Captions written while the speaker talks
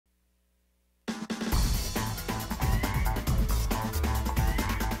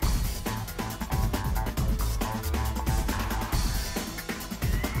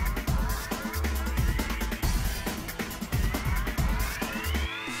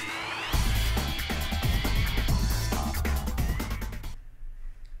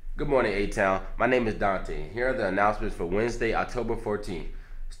Good morning, A-Town. My name is Dante. Here are the announcements for Wednesday, October 14th.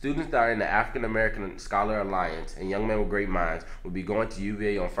 Students that are in the African American Scholar Alliance and Young Men with Great Minds will be going to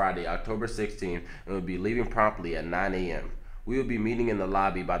UVA on Friday, October 16th, and will be leaving promptly at 9 a.m. We will be meeting in the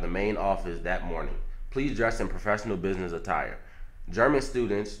lobby by the main office that morning. Please dress in professional business attire. German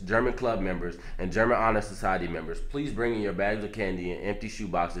students, German club members, and German Honor Society members, please bring in your bags of candy and empty shoe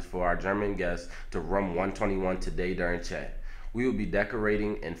boxes for our German guests to room 121 today during chat. We will be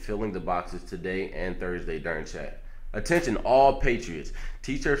decorating and filling the boxes today and Thursday during chat. Attention all patriots.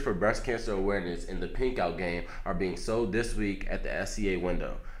 T-shirts for breast cancer awareness and the Pink Out game are being sold this week at the SCA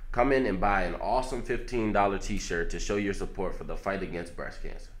window. Come in and buy an awesome $15 t-shirt to show your support for the fight against breast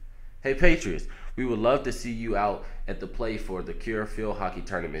cancer. Hey Patriots, we would love to see you out at the play for the Cure Field Hockey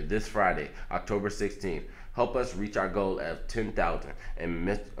Tournament this Friday, October 16th. Help us reach our goal of 10,000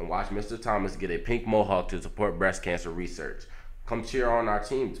 and watch Mr. Thomas get a pink mohawk to support breast cancer research. Come cheer on our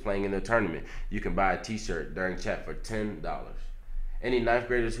teams playing in the tournament. You can buy a t-shirt during chat for $10. Any ninth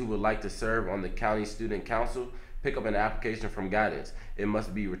graders who would like to serve on the County Student Council, pick up an application from Guidance. It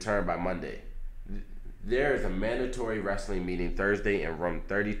must be returned by Monday. There is a mandatory wrestling meeting Thursday in room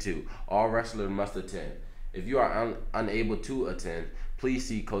 32. All wrestlers must attend. If you are unable to attend, please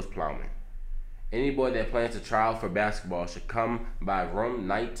see Coach Plowman. Any boy that plans to try out for basketball should come by room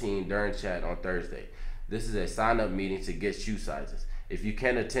 19 during chat on Thursday. This is a sign-up meeting to get shoe sizes. If you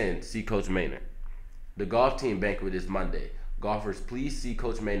can't attend, see Coach Maynard. The golf team banquet is Monday. Golfers, please see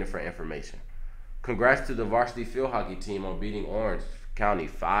Coach Maynard for information. Congrats to the varsity field hockey team on beating Orange County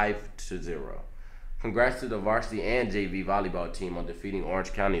 5-0. Congrats to the varsity and JV volleyball team on defeating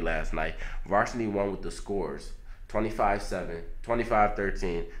Orange County last night. Varsity won with the scores 25-7,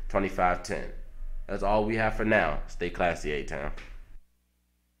 25-13, 25-10. That's all we have for now. Stay classy, A-Town.